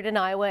reported in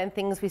Iowa and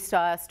things we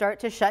saw start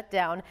to shut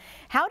down.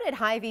 How did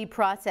Hy-vee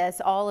process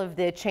all of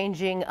the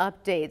changing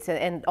updates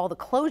and all the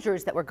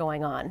closures that were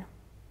going on?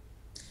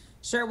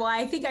 Sure. Well,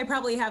 I think I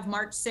probably have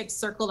March 6th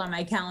circled on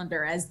my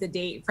calendar as the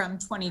date from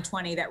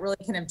 2020 that really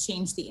kind of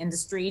changed the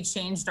industry,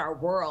 changed our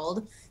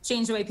world,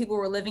 changed the way people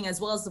were living as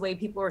well as the way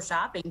people were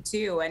shopping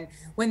too. And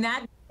when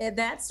that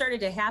started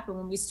to happen,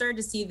 when we started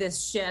to see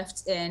this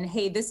shift in,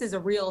 hey, this is a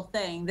real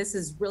thing, this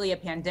is really a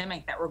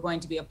pandemic that we're going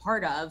to be a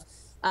part of,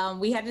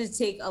 we had to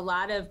take a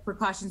lot of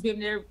precautions we've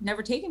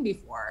never taken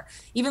before.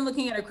 Even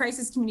looking at a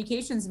crisis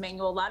communications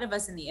manual, a lot of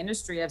us in the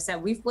industry have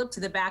said we flipped to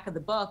the back of the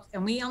book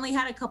and we only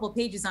had a couple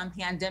pages on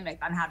pandemic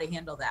on how to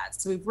handle that.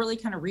 So we've really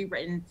kind of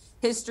rewritten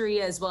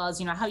history as well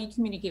as, how you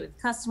communicate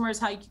with customers,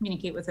 how you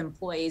communicate with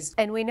employees.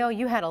 And we know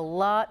you had a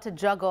lot to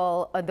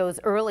juggle those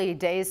early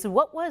days. So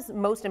what was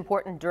most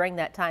important during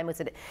that time? Was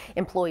it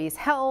employees'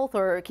 health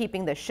or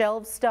keeping the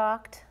shelves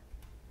stocked?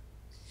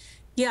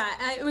 Yeah,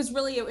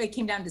 it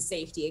came down to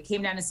safety. It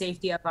came down to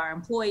safety of our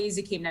employees.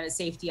 It came down to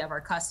safety of our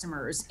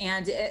customers.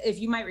 And if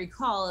you might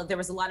recall, there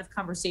was a lot of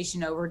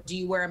conversation over, do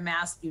you wear a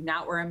mask? Do you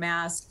not wear a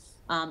mask?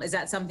 Is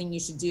that something you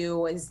should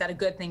do? Is that a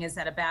good thing? Is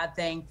that a bad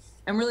thing?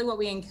 And really what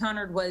we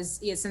encountered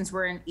was, since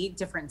we're in 8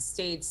 different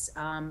states,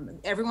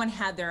 everyone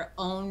had their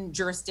own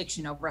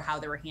jurisdiction over how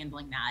they were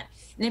handling that.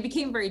 And it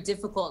became very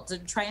difficult to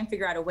try and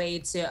figure out a way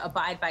to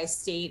abide by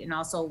state and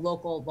also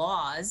local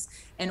laws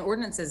and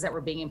ordinances that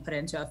were being put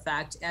into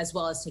effect, as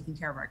well as taking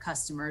care of our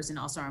customers and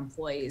also our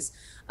employees.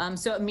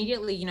 So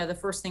immediately, the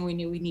first thing we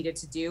knew we needed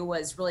to do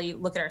was really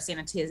look at our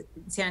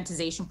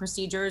sanitization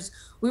procedures.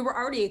 We were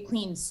already a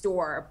clean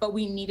store, but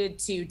we needed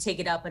to take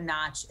it up a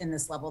notch in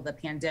this level of the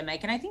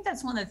pandemic. And I think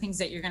that's one of the things things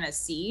that you're going to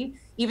see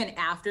even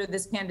after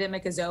this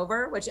pandemic is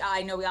over, which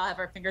I know we all have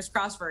our fingers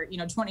crossed for,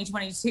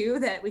 2022,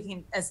 that we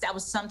can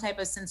establish some type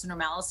of sense of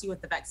normalcy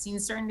with the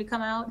vaccines starting to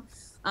come out.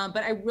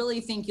 But I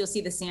really think you'll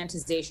see the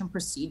sanitization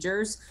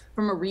procedures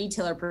from a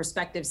retailer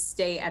perspective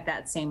stay at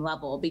that same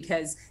level,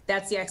 because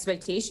that's the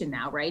expectation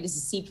now, right? Is to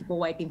see people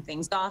wiping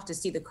things off, to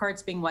see the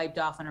carts being wiped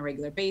off on a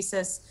regular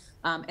basis.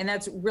 And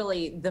that's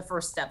really the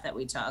first step that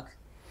we took.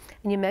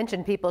 And you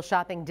mentioned people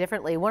shopping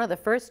differently. One of the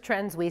first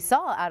trends we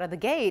saw out of the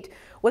gate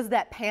was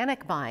that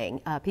panic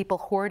buying, people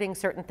hoarding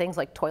certain things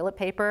like toilet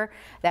paper.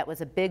 That was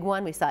a big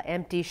one. We saw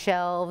empty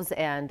shelves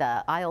and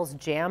aisles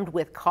jammed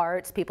with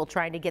carts, people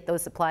trying to get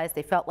those supplies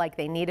they felt like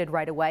they needed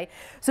right away.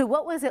 So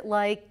what was it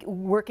like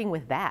working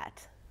with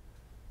that?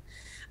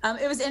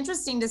 It was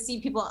interesting to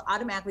see people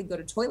automatically go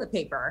to toilet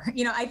paper.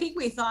 I think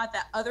we thought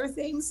that other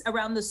things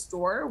around the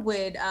store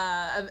would,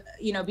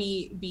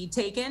 be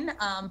taken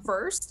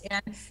first,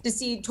 and to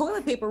see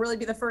toilet paper really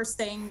be the first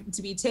thing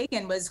to be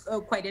taken was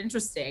quite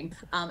interesting.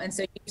 And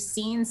so you've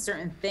seen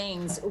certain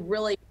things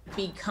really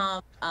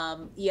become, a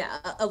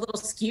little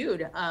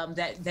skewed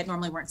that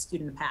normally weren't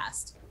skewed in the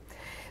past.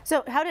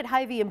 So how did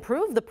Hy-vee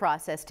improve the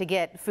process to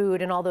get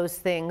food and all those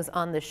things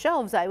on the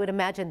shelves? I would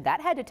imagine that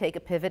had to take a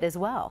pivot as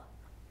well.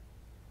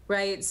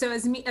 Right. So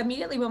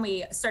immediately when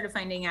we started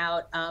finding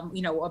out,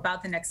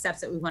 about the next steps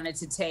that we wanted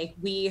to take,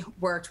 we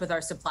worked with our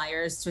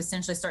suppliers to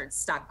essentially start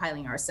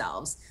stockpiling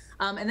ourselves.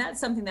 And that's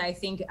something that I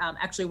think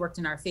actually worked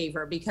in our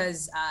favor,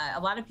 because a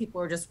lot of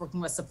people were just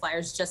working with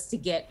suppliers just to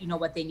get,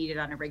 what they needed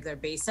on a regular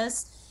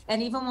basis.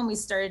 And even when we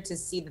started to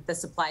see that the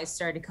supplies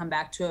started to come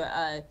back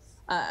to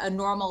a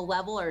normal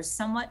level or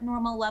somewhat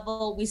normal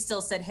level, we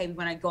still said, hey, we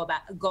want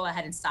to go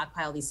ahead and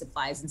stockpile these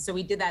supplies. And so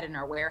we did that in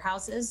our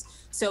warehouses.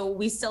 So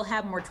we still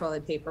have more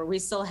toilet paper. We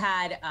still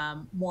had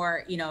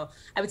more,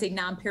 I would say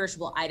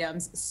non-perishable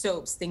items,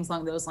 soaps, things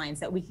along those lines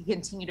that we could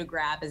continue to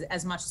grab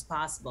as much as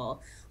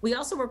possible. We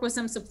also work with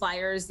some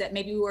suppliers that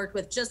maybe we worked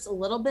with just a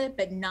little bit,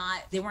 but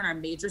they weren't our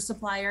major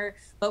supplier,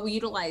 but we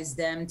utilized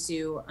them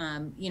to,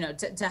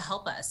 to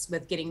help us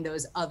with getting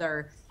those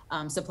other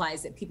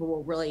supplies that people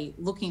were really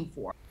looking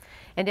for.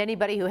 And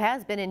anybody who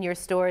has been in your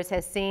stores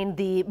has seen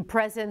the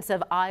presence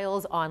of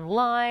aisles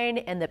online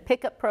and the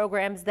pickup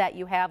programs that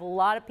you have. A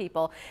lot of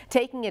people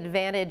taking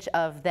advantage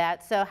of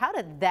that. So how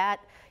did that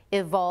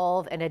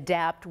evolve and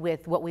adapt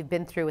with what we've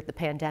been through with the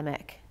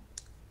pandemic?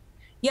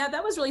 Yeah,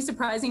 that was really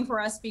surprising for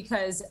us,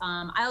 because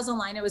Aisles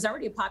Online, it was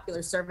already a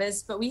popular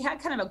service, but we had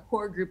kind of a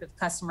core group of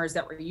customers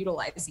that were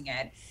utilizing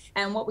it.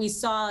 And what we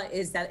saw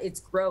is that its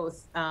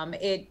growth,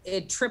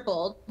 it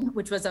tripled,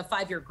 which was a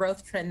 5-year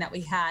growth trend that we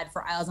had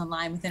for Aisles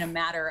Online within a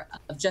matter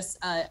of just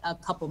a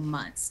couple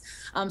months.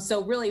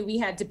 So really, we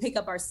had to pick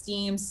up our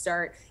steam,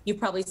 you've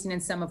probably seen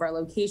in some of our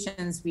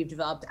locations, we've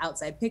developed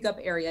outside pickup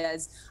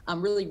areas,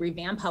 really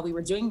revamp how we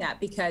were doing that,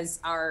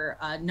 because our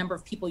number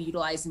of people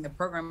utilizing the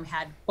program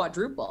had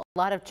quadrupled. A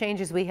lot of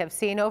changes we have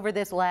seen over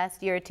this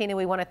last year. Tina,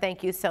 we want to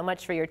thank you so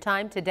much for your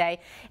time today,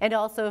 and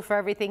also for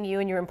everything you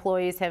and your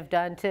employees have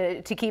done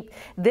to keep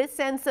this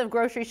sense of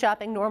grocery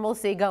shopping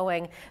normalcy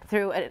going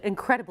through an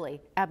incredibly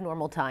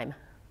abnormal time.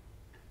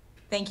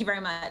 Thank you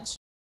very much.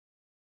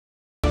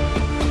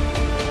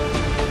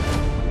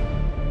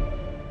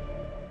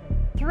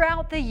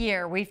 Throughout the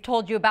year, we've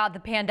told you about the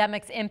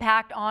pandemic's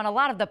impact on a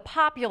lot of the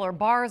popular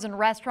bars and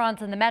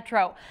restaurants in the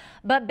metro.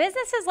 But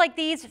businesses like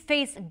these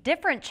face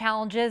different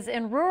challenges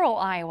in rural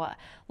Iowa.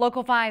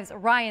 Local 5's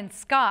Ryan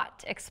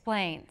Scott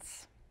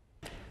explains.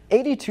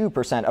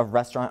 82% of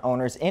restaurant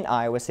owners in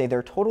Iowa say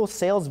their total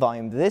sales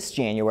volume this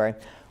January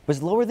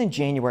was lower than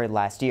January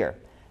last year.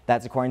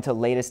 That's according to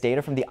latest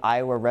data from the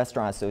Iowa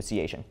Restaurant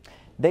Association.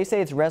 They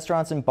say it's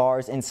restaurants and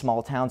bars in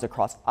small towns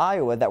across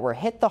Iowa that were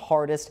hit the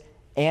hardest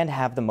and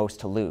have the most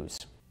to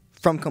lose.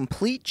 From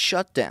complete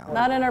shutdown,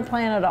 not in our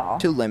plan at all,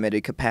 to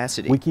limited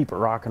capacity, we keep it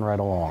rocking right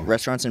along.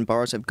 Restaurants and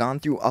bars have gone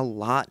through a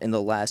lot in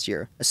the last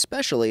year,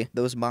 especially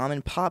those mom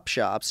and pop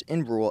shops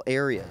in rural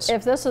areas.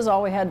 If this is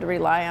all we had to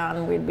rely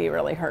on, we'd be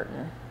really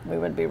hurting. We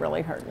would be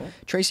really hurting.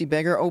 Tracy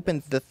Beggar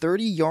opened the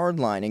 30-yard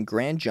line in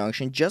Grand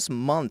Junction just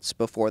months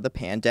before the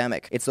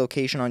pandemic. Its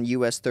location on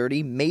US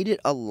 30 made it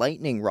a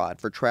lightning rod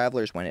for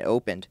travelers when it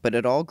opened, but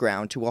it all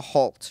ground to a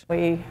halt.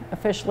 We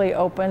officially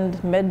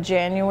opened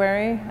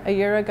mid-January a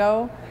year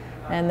ago,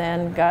 and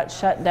then got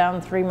shut down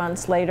 3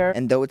 months later.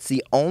 And though it's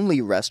the only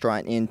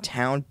restaurant in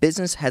town,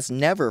 business has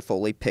never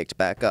fully picked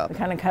back up. We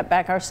kind of cut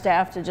back our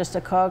staff to just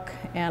a cook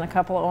and a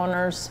couple of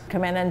owners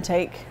come in and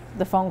take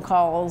the phone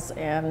calls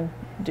and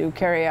do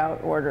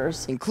carry-out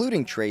orders.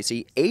 Including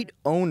Tracy, 8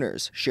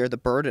 owners share the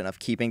burden of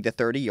keeping the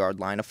 30-yard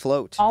line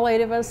afloat. All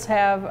 8 of us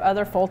have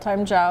other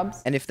full-time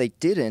jobs. And if they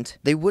didn't,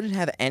 they wouldn't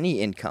have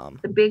any income.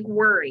 The big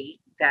worry,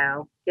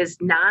 though, is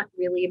not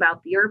really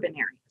about the urban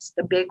areas.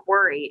 The big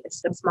worry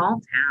is the small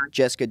town.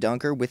 Jessica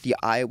Dunker with the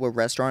Iowa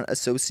Restaurant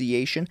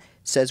Association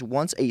says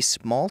once a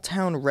small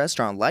town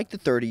restaurant like the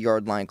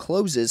 30-yard line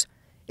closes,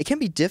 it can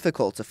be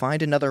difficult to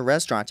find another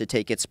restaurant to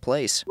take its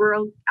place.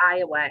 Rural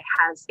Iowa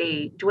has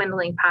a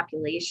dwindling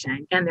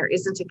population, and there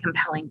isn't a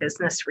compelling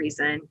business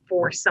reason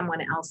for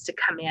someone else to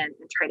come in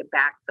and try to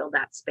backfill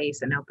that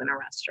space and open a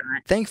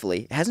restaurant.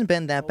 Thankfully, it hasn't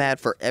been that bad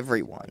for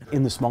everyone.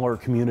 In the smaller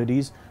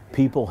communities,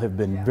 people have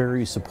been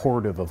very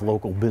supportive of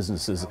local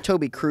businesses.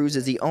 Toby Cruz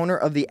is the owner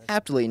of the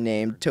aptly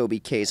named Toby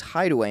K's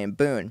Hideaway in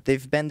Boone.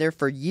 They've been there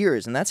for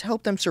years, and that's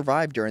helped them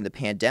survive during the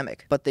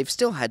pandemic, but they've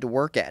still had to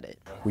work at it.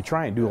 We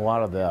try and do a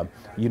lot of the,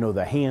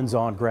 the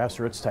hands-on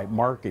grassroots type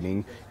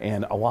marketing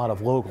and a lot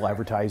of local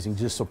advertising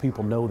just so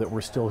people know that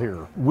we're still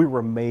here. We were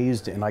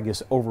amazed and I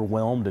guess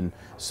overwhelmed and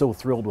so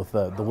thrilled with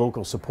the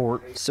local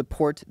support.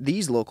 Support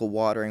these local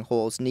watering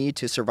holes need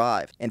to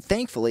survive. And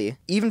thankfully,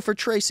 even for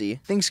Tracy,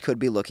 things could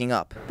be looking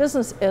up.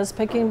 Business is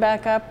picking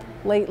back up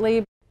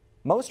lately.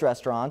 Most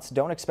restaurants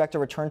don't expect a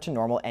return to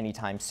normal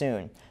anytime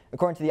soon.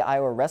 According to the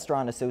Iowa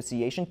Restaurant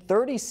Association,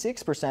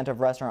 36% of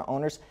restaurant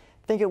owners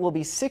think it will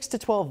be 6 to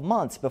 12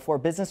 months before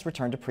business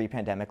return to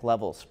pre-pandemic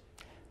levels.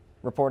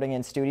 Reporting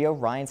in studio,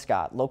 Ryan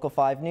Scott, Local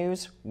 5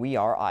 News, we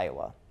are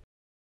Iowa.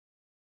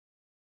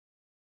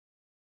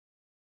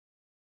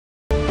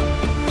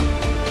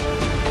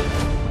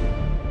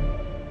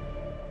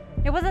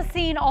 It was a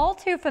scene all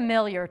too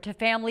familiar to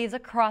families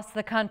across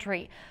the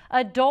country.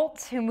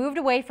 Adults who moved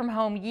away from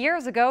home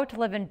years ago to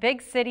live in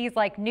big cities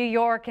like New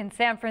York and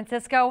San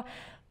Francisco,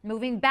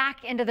 moving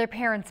back into their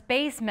parents'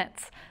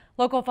 basements.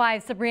 Local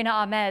 5's Sabrina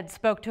Ahmed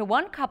spoke to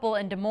one couple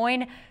in Des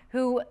Moines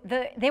who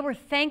they were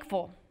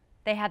thankful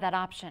they had that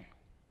option.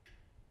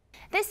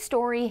 This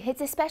story hits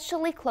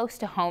especially close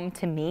to home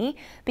to me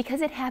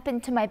because it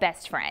happened to my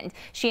best friend.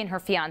 She and her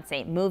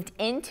fiance moved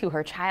into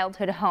her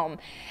childhood home,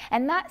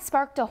 and that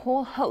sparked a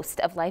whole host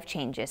of life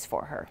changes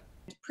for her.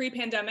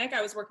 Pre-pandemic,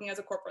 I was working as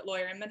a corporate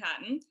lawyer in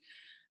Manhattan,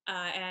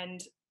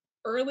 and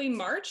early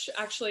March,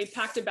 actually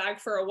packed a bag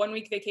for a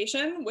one-week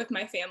vacation with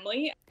my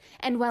family.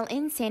 And while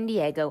in San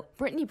Diego,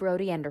 Brittany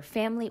Brody and her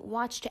family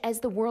watched as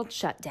the world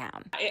shut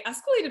down. It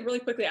escalated really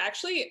quickly. I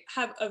actually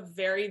have a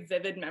very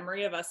vivid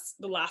memory of us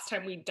the last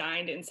time we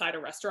dined inside a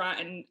restaurant,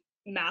 and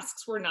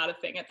masks were not a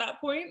thing at that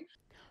point.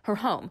 Her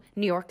home,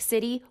 New York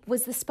City,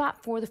 was the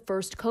spot for the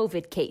first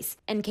COVID case,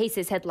 and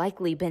cases had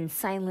likely been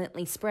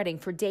silently spreading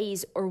for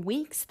days or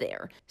weeks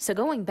there. So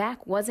going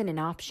back wasn't an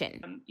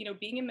option.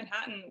 Being in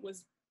Manhattan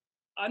was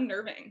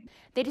unnerving.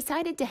 They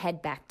decided to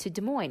head back to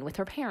Des Moines with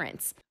her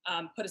parents.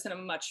 Put us in a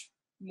much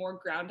more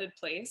grounded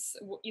place.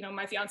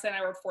 My fiance and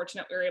I were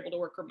fortunate we were able to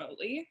work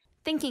remotely.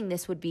 Thinking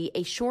this would be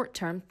a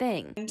short-term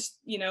thing. And,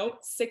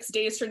 6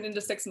 days turned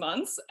into 6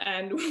 months,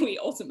 and we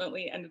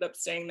ultimately ended up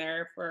staying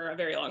there for a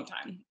very long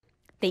time.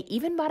 They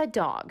even bought a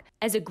dog.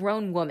 As a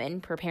grown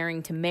woman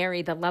preparing to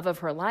marry the love of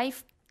her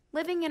life,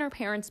 living in her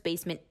parents'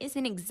 basement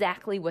isn't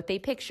exactly what they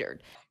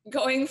pictured.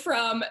 Going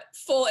from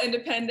full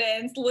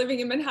independence,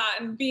 living in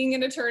Manhattan, being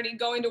an attorney,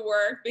 going to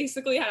work,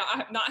 basically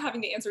not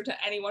having to answer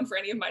to anyone for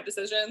any of my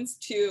decisions,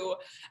 to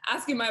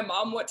asking my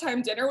mom what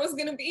time dinner was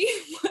going to be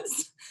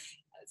was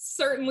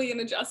certainly an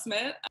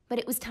adjustment. But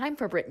it was time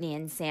for Brittany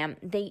and Sam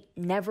they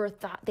never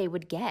thought they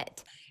would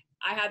get.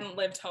 I hadn't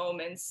lived home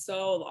in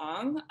so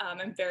long.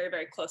 I'm very,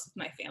 very close with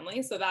my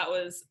family, so that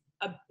was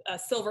a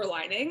silver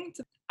lining.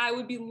 I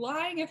would be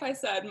lying if I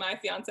said my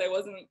fiance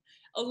wasn't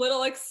a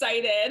little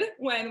excited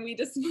when we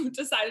just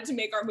decided to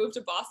make our move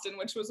to Boston,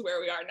 which was where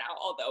we are now,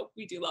 although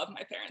we do love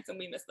my parents and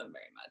we miss them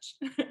very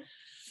much.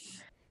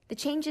 The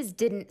changes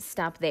didn't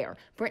stop there.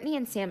 Brittany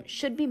and Sam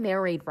should be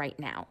married right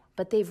now,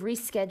 but they've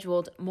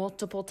rescheduled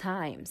multiple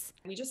times.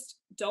 We just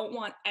don't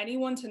want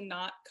anyone to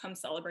not come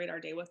celebrate our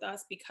day with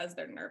us because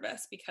they're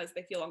nervous, because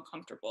they feel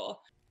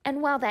uncomfortable.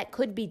 And while that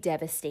could be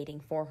devastating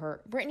for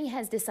her, Brittany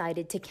has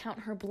decided to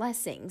count her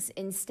blessings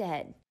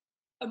instead.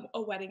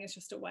 A wedding is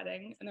just a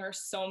wedding, and there are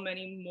so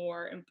many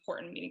more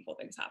important, meaningful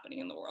things happening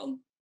in the world.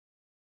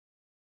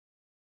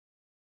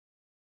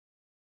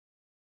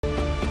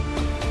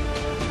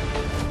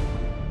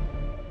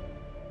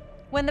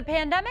 When the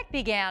pandemic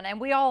began and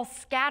we all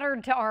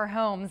scattered to our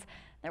homes,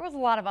 there was a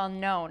lot of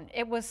unknown.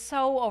 It was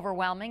so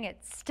overwhelming, it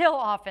still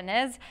often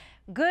is.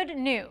 Good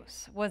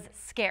news was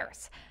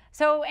scarce.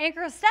 So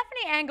anchor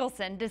Stephanie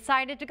Engelson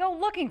decided to go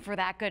looking for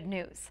that good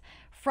news.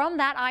 From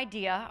that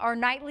idea, our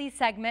nightly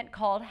segment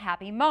called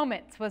Happy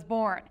Moments was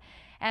born.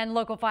 And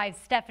Local 5's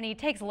Stephanie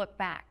takes a look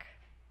back.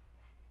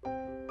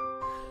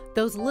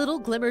 Those little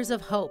glimmers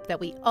of hope that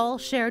we all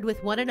shared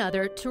with one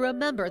another to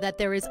remember that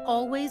there is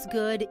always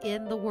good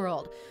in the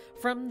world.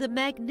 From the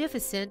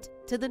magnificent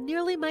to the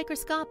nearly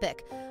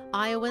microscopic,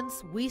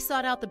 Iowans, we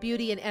sought out the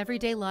beauty in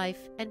everyday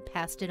life and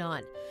passed it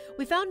on.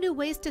 We found new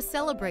ways to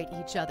celebrate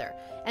each other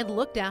and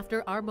looked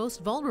after our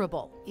most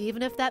vulnerable,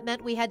 even if that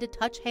meant we had to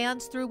touch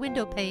hands through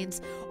window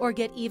panes or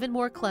get even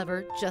more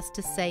clever just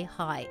to say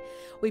hi.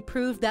 We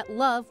proved that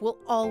love will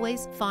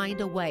always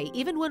find a way,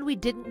 even when we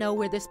didn't know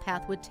where this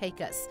path would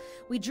take us.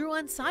 We drew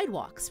on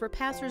sidewalks for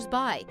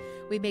passers-by.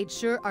 We made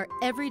sure our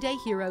everyday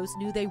heroes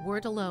knew they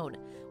weren't alone.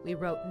 We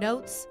wrote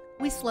notes.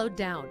 We slowed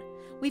down.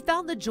 We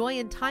found the joy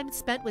in time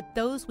spent with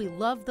those we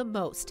love the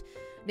most.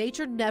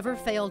 Nature never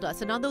failed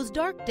us, and on those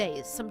dark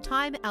days, some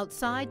time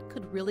outside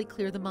could really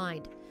clear the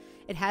mind.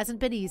 It hasn't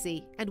been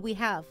easy, and we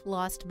have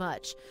lost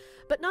much.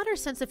 But not our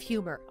sense of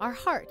humor, our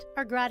heart,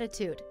 our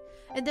gratitude.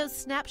 In those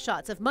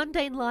snapshots of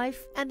mundane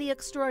life and the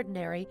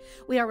extraordinary,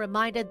 we are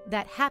reminded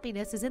that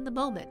happiness is in the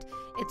moment.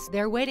 It's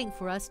there waiting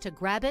for us to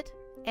grab it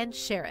and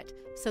share it.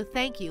 So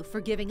thank you for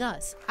giving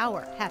us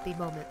our happy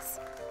moments.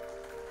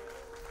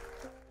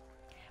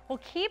 Well,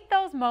 keep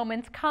those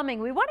moments coming.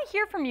 We want to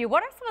hear from you.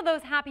 What are some of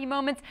those happy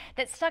moments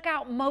that stuck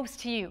out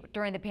most to you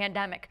during the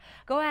pandemic?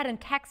 Go ahead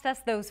and text us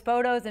those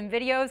photos and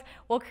videos.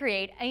 We'll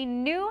create a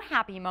new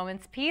happy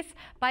moments piece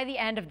by the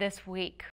end of this week.